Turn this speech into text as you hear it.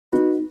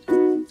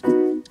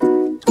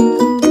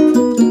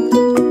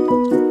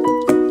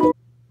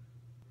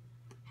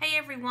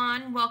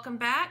everyone, welcome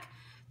back.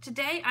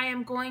 Today I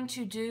am going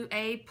to do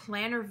a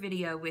planner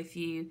video with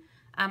you.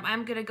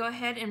 I'm going to go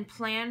ahead and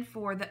plan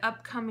for the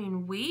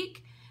upcoming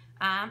week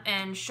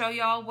and show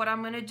y'all what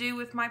I'm going to do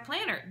with my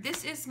planner.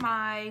 This is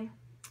the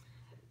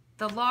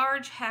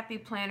large Happy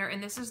Planner,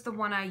 and this is the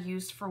one I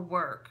use for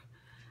work.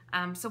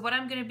 So what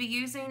I'm going to be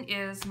using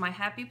is my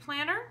Happy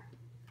Planner,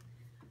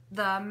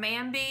 the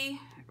Mambi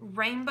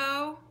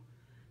Rainbow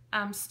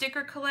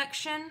sticker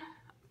collection.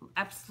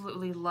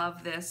 Absolutely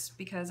love this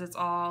because it's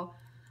all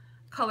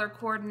color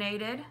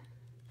coordinated,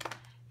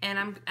 and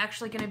I'm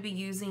actually going to be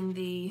using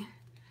the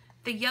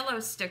yellow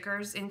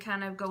stickers and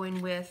kind of going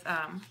with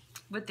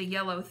the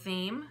yellow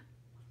theme.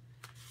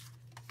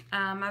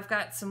 I've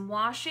got some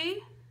washi,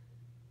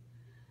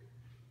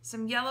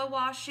 some yellow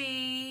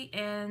washi,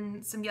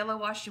 and some yellow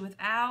washi with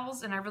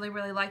owls, and I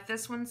really like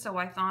this one, so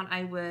I thought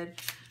I would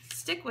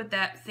stick with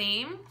that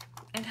theme.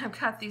 And I've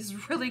got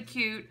these really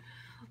cute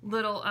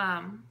little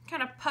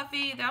kind of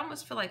puffy, they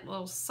almost feel like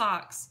little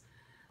socks,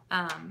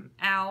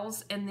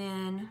 owls, and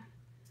then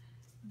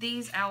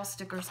these owl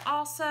stickers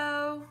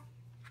also.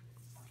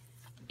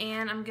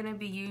 And I'm going to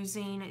be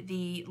using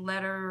the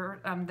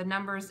the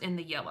numbers in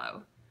the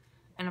yellow,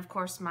 and of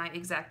course my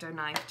X-Acto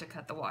knife to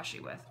cut the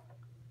washi with.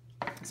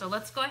 So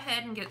let's go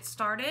ahead and get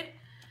started.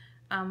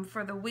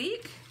 For the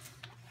week,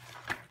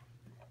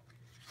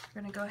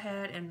 we're going to go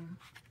ahead and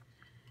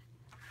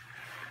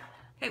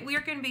we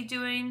are going to be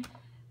doing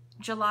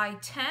July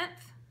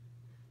 10th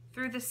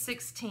through the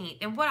 16th.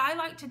 And what I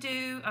like to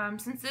do,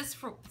 since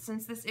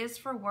this is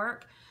for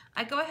work,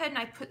 I go ahead and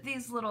I put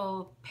these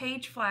little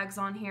page flags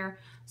on here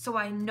so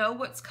I know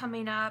what's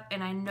coming up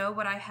and I know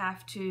what I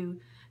have to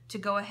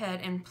go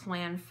ahead and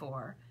plan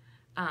for.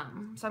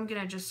 So I'm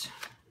going to just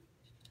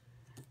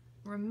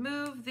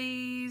remove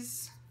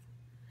these,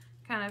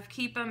 kind of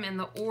keep them in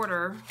the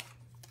order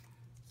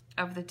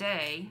of the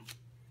day,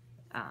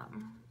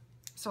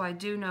 so I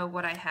do know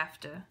what I have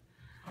to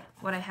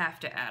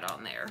add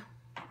on there.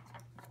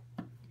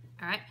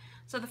 All right,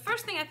 so the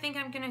first thing I think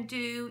I'm going to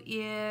do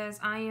is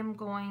I am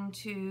going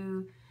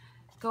to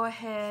go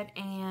ahead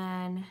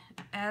and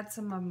add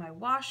some of my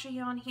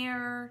washi on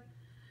here.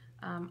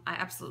 I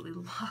absolutely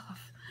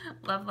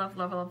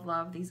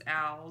love these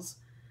owls.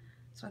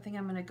 So I think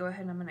I'm going to go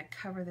ahead and I'm going to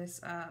cover this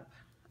up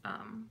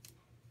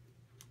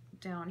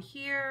down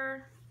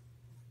here.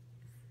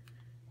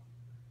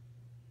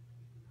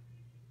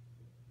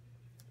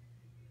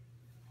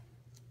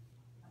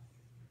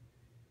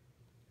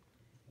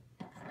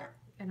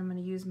 And I'm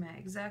going to use my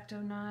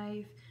X-Acto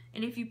knife.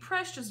 And if you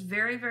press just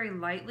very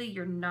lightly,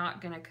 you're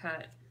not going to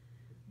cut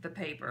the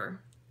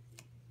paper.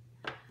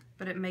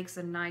 But it makes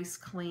a nice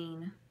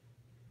clean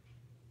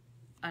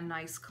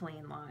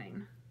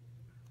line.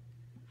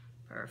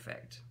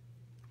 Perfect.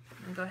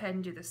 And go ahead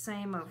and do the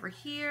same over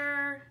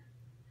here.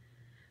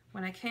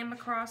 When I came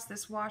across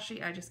this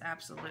washi, I just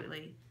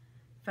absolutely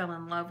fell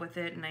in love with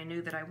it, and I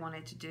knew that I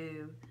wanted to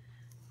do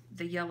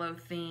the yellow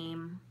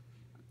theme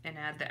and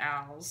add the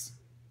owls.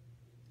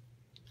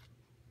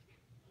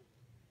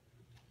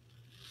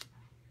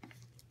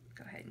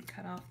 Go ahead and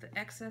cut off the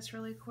excess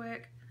really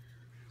quick.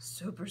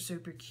 Super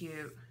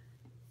cute.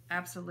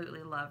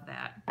 Absolutely love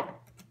that.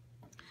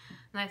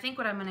 And I think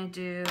what I'm going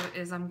to do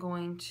is I'm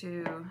going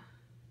to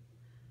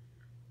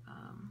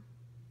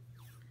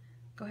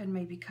go ahead and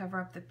maybe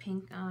cover up the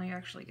pink. Oh, you're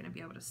actually going to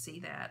be able to see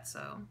that,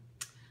 so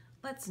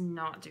let's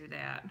not do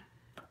that.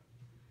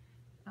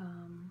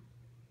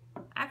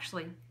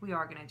 Actually, we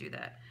are going to do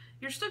that.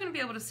 You're still going to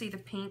be able to see the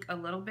pink a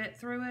little bit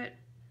through it,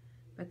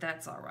 but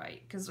that's all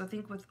right, because I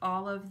think with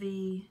all of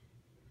the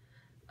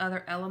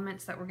other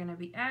elements that we're going to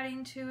be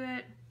adding to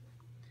it,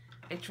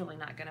 it's really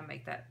not going to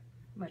make that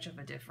much of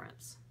a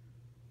difference.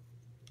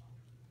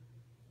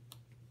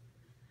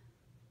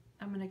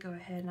 I'm going to go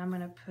ahead and I'm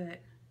going to put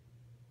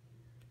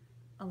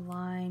a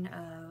line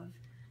of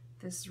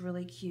this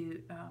really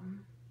cute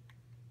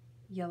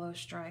yellow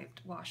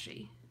striped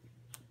washi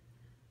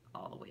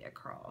all the way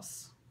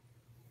across.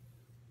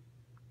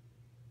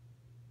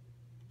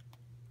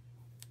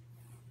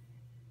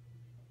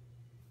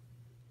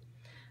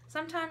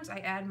 Sometimes I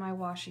add my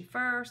washi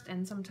first,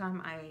 and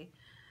sometimes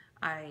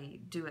I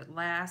do it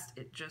last.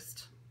 It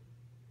just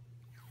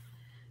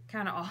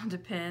kind of all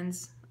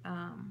depends.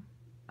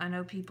 I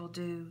know people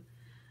do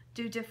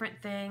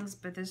different things,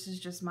 but this is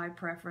just my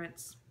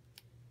preference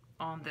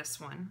on this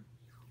one.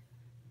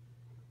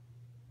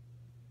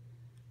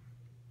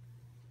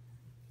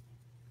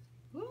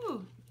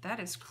 Ooh, that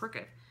is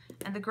crooked.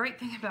 And the great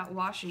thing about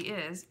washi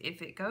is,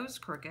 if it goes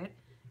crooked,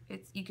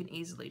 you can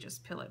easily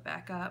just peel it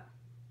back up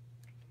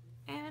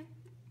and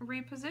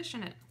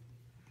reposition it.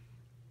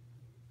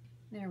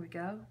 There we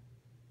go.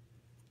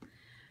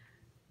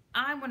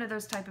 I'm one of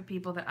those type of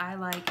people that I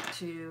like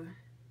to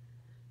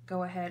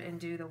go ahead and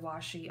do the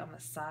washi on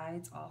the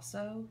sides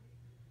also,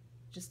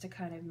 just to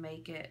kind of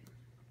make it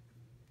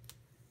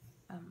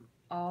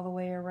all the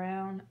way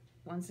around.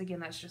 Once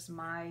again, that's just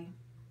my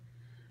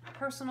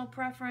personal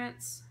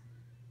preference,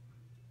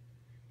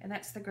 and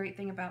that's the great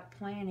thing about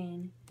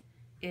planning,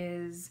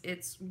 is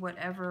it's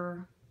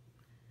whatever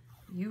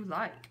you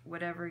like,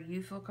 whatever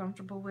you feel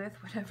comfortable with,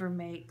 whatever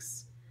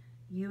makes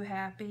you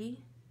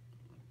happy.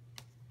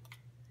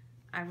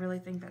 I really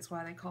think that's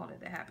why they called it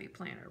the Happy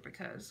Planner,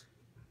 because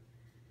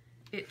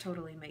it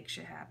totally makes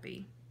you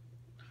happy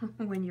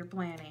when you're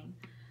planning.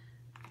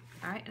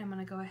 All right, and I'm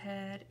gonna go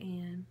ahead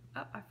and,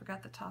 oh, I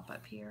forgot the top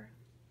up here.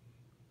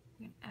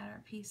 I'm gonna add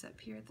our piece up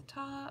here at the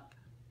top,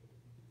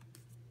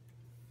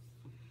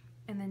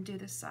 and then do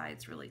the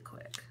sides really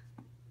quick.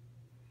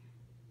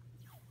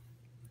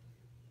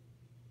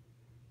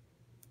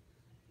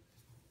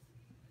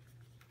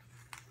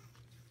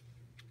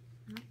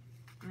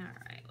 All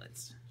right,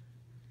 let's.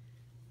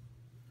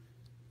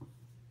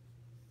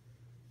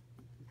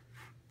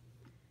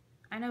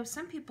 I know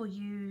some people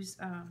use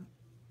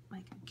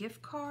like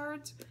gift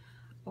cards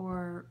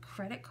or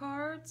credit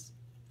cards,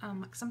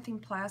 like something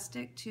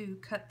plastic to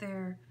cut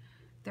their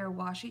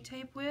washi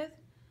tape with.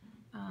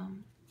 I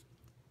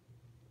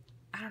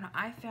don't know,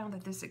 I found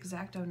that this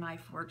X-Acto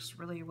knife works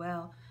really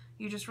well.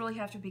 You just really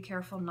have to be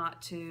careful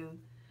not to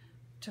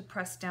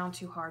press down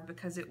too hard,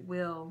 because it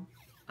will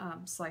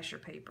slice your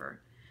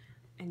paper,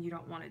 and you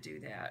don't want to do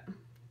that.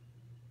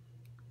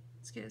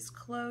 Let's get as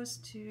close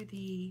to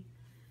the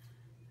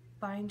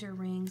binder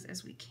rings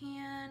as we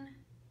can,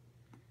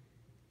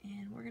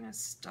 and we're gonna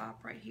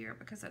stop right here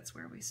because that's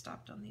where we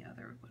stopped on the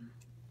other one.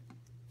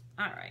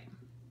 All right.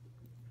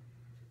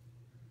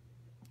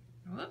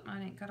 Whoop, I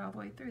didn't cut all the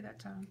way through that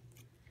time.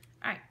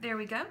 All right, there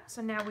we go.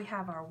 So now we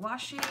have our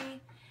washi,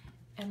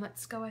 and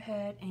let's go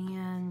ahead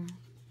and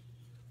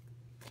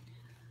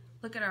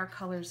look at our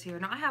colors here.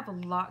 Now I have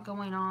a lot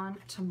going on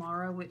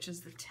tomorrow, which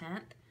is the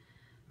 10th.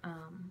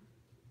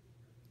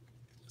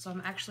 So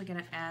I'm actually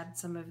gonna add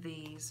some of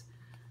these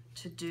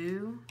to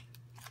do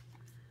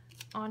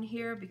on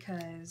here,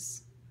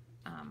 because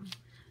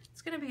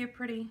it's gonna be a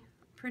pretty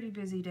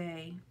busy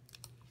day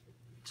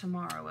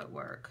tomorrow at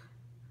work.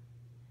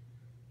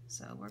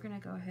 So we're gonna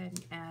go ahead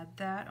and add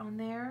that on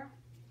there.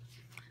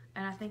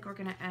 And I think we're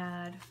gonna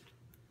add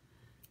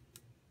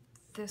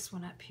this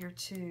one up here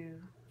too.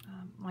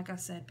 Like I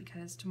said,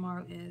 because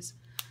tomorrow is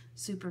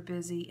super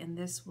busy, and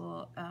this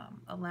will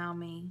allow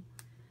me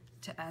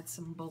to add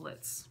some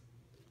bullets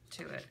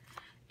to it.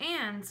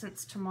 And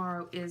since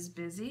tomorrow is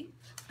busy,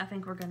 I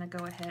think we're gonna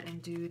go ahead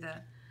and do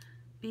the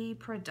be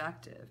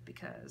productive,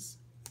 because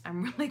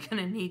I'm really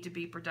gonna need to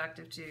be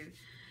productive to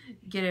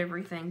get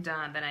everything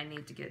done that I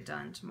need to get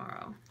done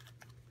tomorrow.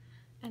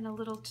 And a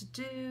little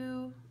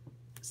to-do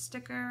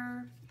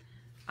sticker.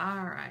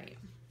 All right.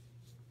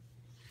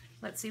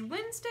 Let's see,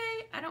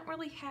 Wednesday, I don't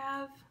really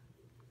have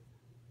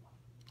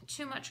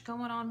too much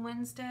going on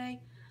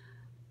Wednesday,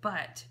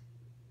 but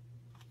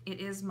it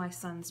is my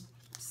son's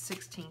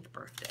 16th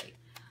birthday.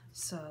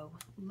 So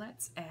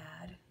let's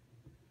add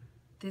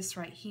this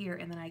right here,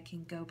 and then I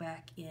can go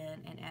back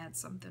in and add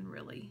something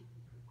really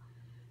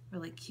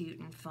cute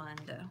and fun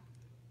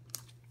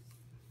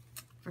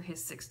for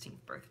his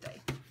 16th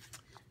birthday.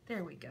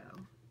 There we go.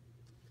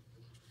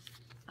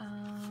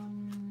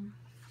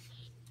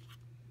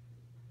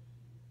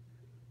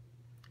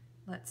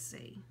 Let's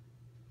see.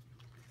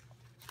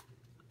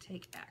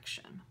 Take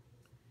action.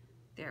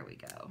 There we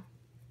go.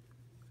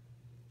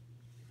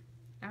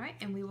 All right,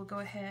 and we will go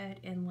ahead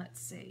and let's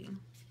see.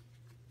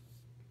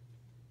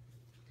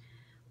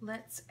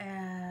 Let's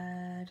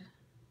add,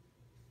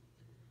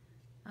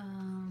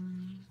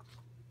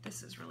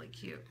 this is really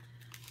cute.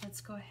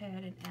 Let's go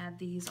ahead and add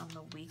these on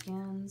the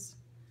weekends,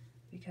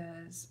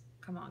 because,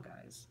 come on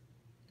guys,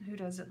 who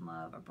doesn't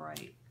love a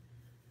bright,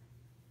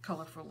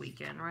 colorful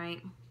weekend,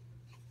 right?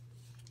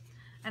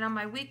 And on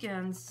my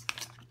weekends,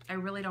 I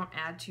really don't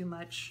add too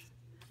much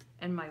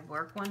in my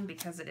work one,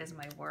 because it is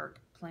my work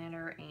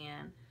planner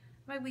and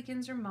my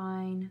weekends are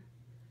mine.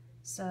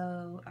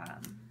 So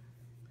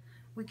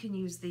we can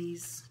use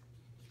these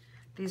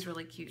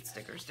really cute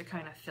stickers to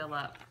kind of fill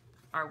up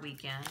our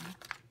weekend,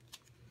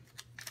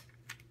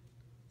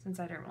 since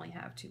I don't really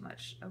have too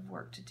much of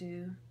work to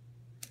do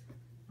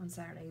on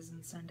Saturdays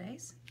and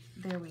Sundays.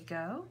 There we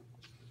go.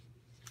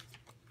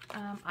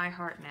 I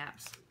heart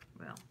naps.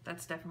 Well,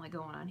 that's definitely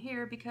going on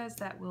here, because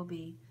that will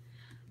be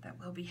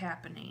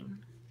happening.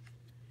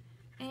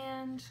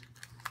 And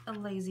a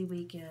lazy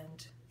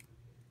weekend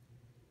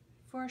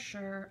for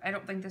sure. I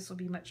don't think this will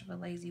be much of a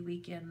lazy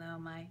weekend though.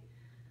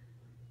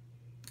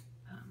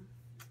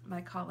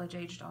 My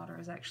college-age daughter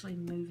is actually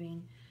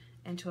moving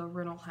into a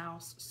rental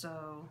house,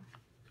 so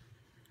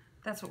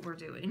that's what we're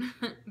doing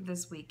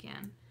this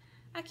weekend.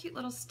 A cute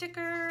little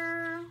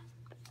sticker.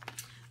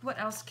 What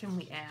else can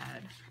we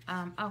add?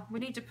 Oh, we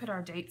need to put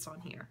our dates on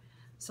here.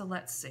 So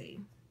let's see.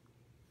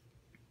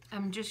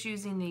 I'm just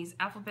using these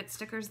alphabet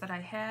stickers that I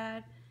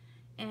had,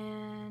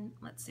 and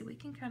let's see, we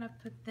can kind of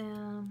put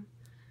them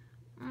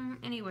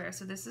anywhere.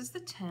 So this is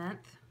the 10th.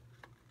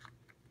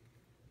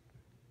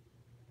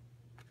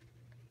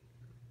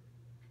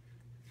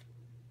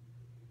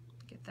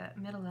 Get that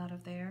middle out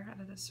of there, out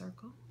of the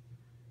circle.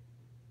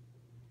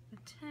 The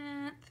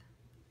 10th.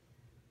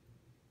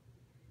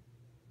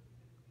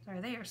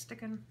 Sorry, they are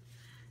sticking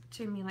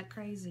to me like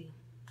crazy.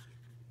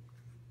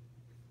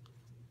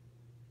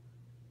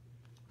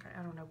 Okay,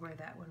 I don't know where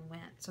that one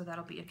went, so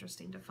that'll be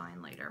interesting to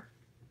find later.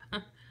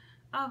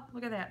 Oh,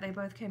 look at that. They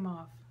both came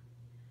off.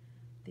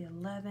 The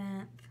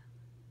 11th.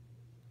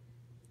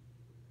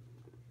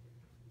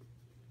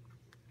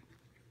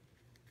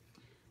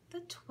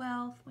 The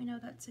 12th. We know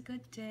that's a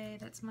good day.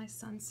 That's my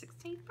son's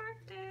 16th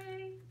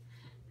birthday.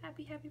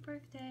 Happy, happy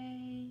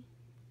birthday.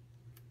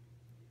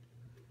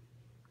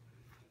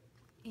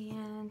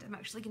 And I'm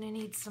actually going to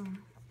need some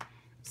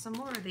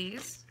more of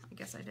these. I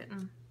guess I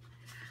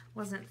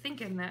wasn't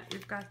thinking that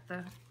we've got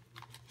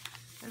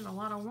there's a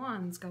lot of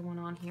ones going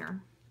on here.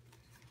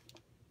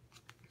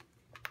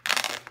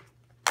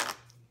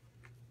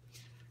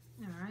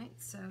 All right,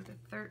 so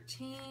the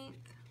 13th.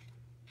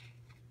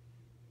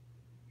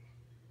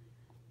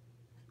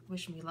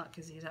 Wish me luck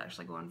because he's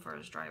actually going for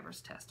his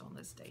driver's test on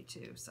this day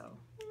too, so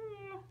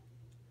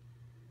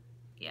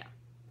yeah.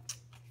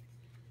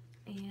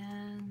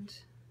 And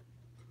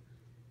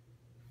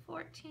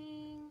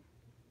 14.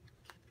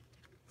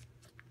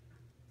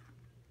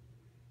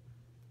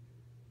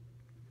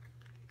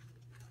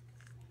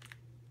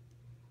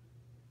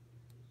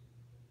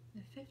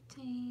 The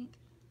 15th.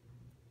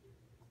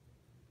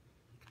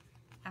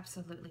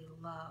 Absolutely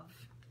love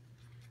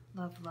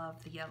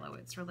the yellow.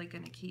 It's really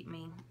going to keep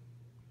me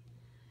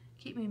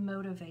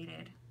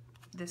motivated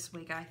this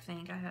week. I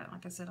think I have,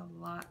 like I said, a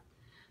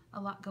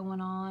lot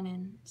going on,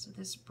 and so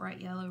this bright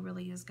yellow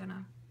really is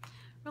gonna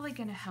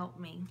help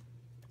me.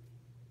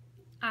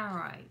 All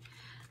right,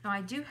 now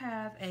I do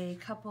have a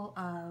couple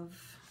of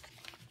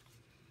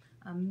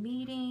a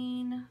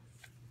meeting,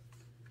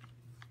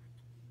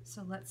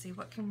 so let's see,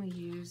 what can we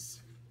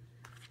use?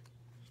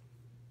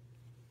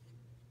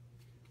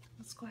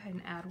 Let's go ahead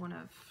and add one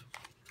of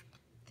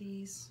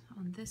these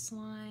on this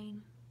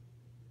line.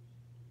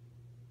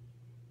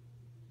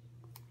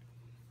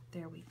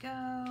 There we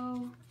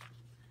go.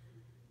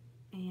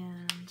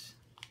 And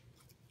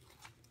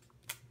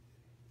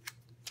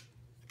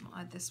I'll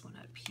add this one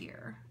up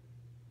here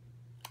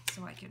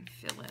so I can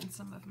fill in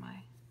some of my,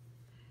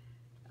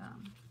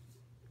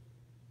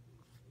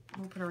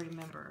 we'll put a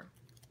remember.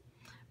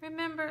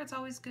 Remember, it's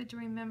always good to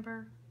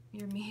remember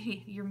your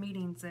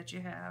meetings that you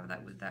have.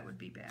 That would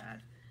be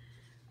bad.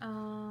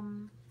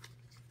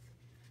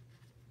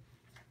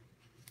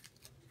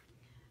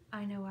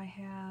 I know I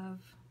have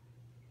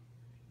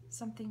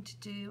something to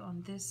do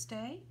on this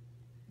day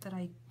that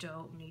I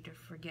don't need to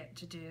forget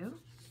to do.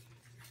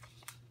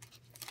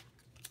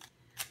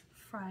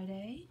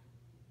 Friday,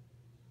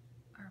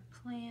 our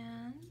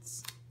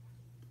plans,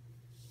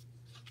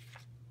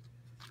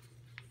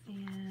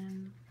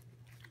 and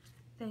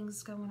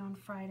things going on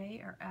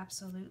Friday are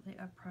absolutely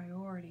a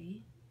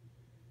priority,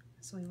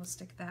 so we will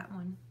stick that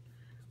one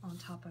on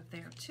top of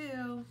there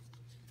too.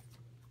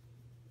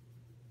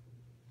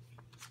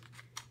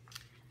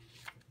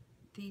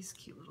 These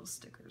cute little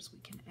stickers we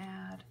can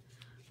add.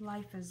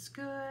 Life is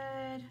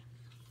good.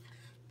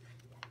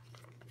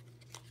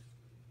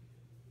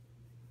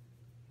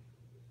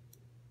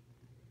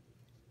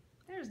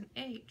 There's an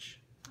H.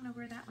 I don't know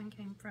where that one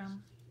came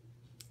from.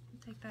 I'll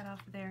take that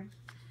off of there.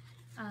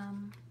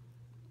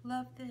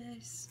 Love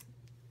this.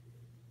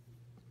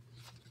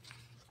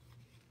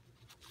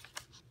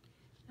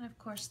 And of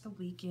course the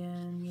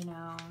weekend, you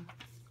know.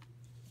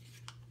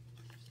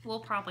 We'll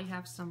probably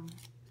have some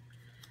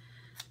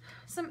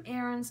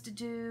errands to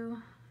do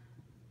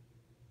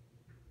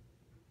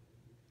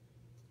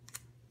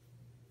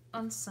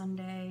on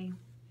Sunday.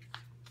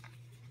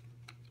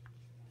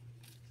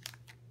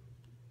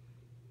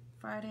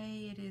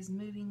 Friday, it is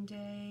moving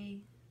day,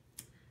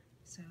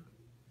 so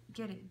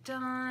get it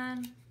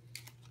done.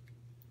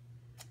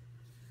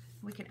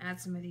 We can add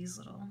some of these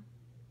little,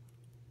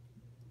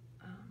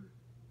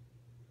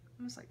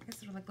 almost like, I guess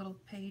they're like little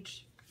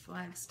page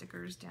flag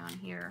stickers down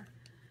here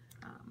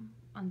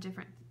on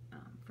different,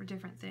 for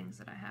different things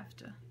that I have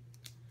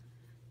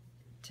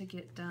to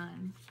get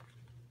done.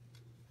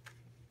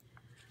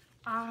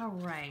 All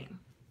right.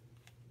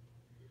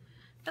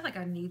 I feel like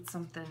I need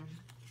something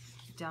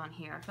down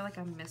here. I feel like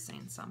I'm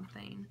missing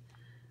something.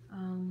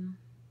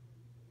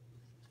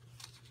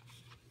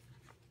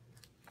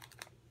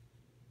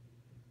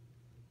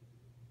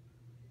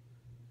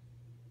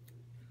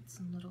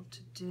 Some little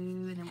to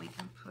do, and then we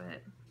can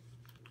put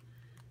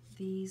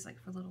these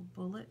like for little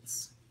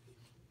bullets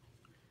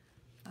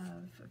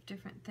of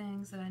different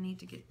things that I need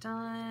to get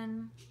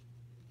done.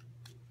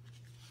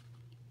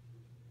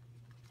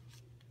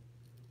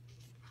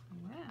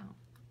 Wow.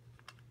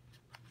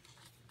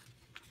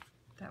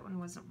 That one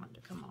wasn't one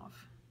to come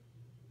off.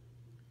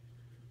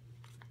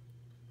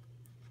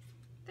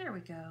 There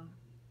we go.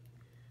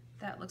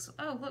 That looks,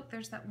 oh look,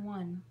 there's that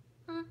one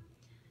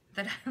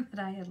that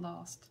I had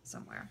lost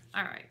somewhere.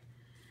 All right.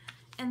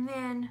 And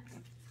then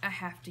I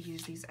have to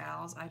use these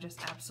owls. I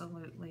just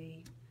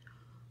absolutely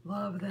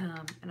love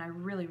them. And I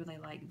really, really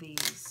like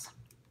these.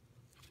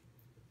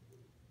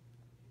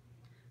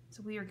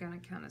 So we are gonna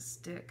kind of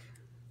stick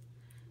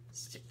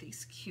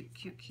these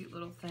cute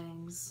little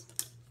things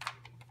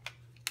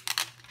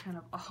kind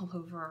of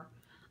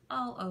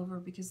all over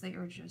because they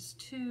are just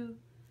too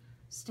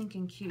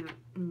stinking cute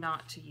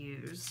not to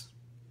use.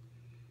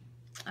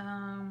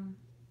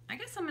 I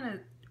guess I'm gonna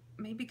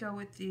maybe go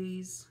with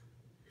these,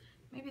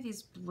 maybe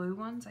these blue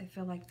ones. I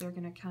feel like they're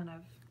gonna kind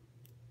of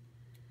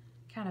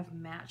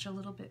match a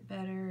little bit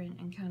better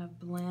and kind of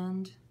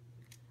blend.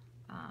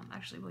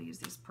 Actually, we'll use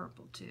these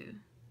purple too,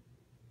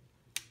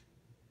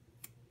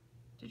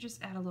 to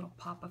just add a little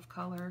pop of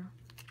color.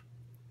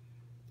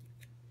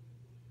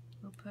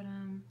 We'll put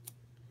them,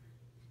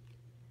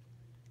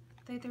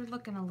 they're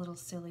looking a little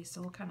silly,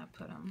 so we'll kind of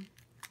put them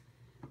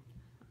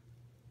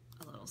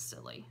a little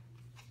silly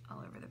all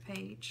over the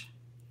page.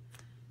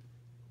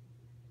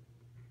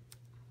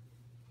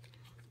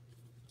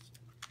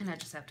 And I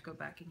just have to go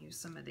back and use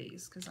some of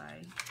these because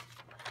I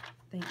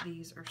think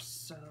these are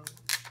so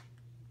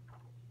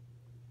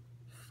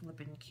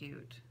flippin'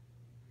 cute.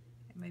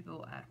 And maybe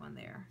we'll add one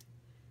there.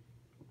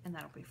 And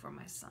that'll be for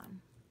my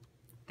son.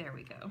 There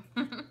we go.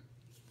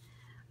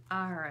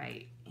 All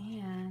right,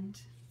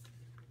 and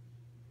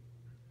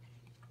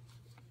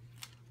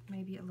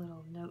maybe a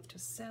little note to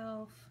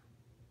self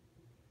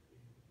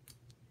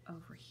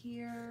over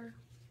here.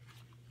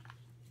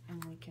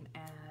 And we can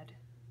add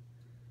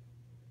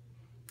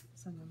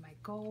some of my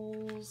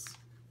goals,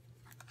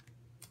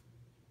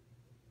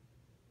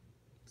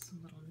 some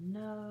little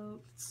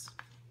notes,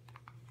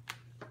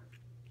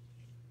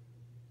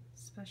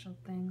 special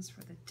things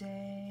for the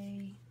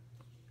day.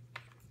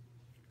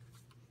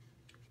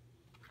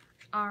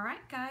 All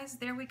right, guys,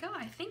 there we go.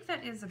 I think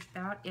that is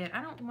about it.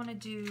 I don't want to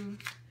do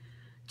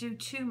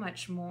too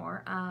much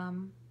more.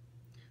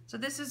 So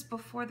this is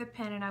before the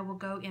pen, and I will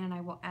go in and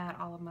I will add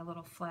all of my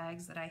little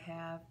flags that I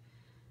have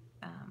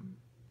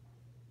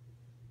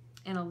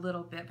in a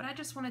little bit. But I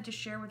just wanted to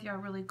share with y'all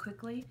really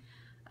quickly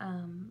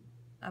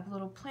a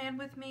little plan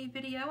with me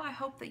video. I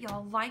hope that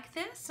y'all like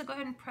this. So go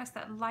ahead and press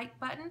that like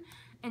button,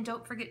 and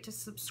don't forget to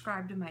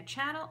subscribe to my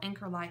channel,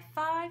 Anchor Life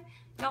 5.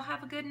 Y'all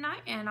have a good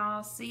night, and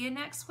I'll see you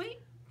next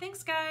week.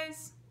 Thanks,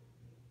 guys.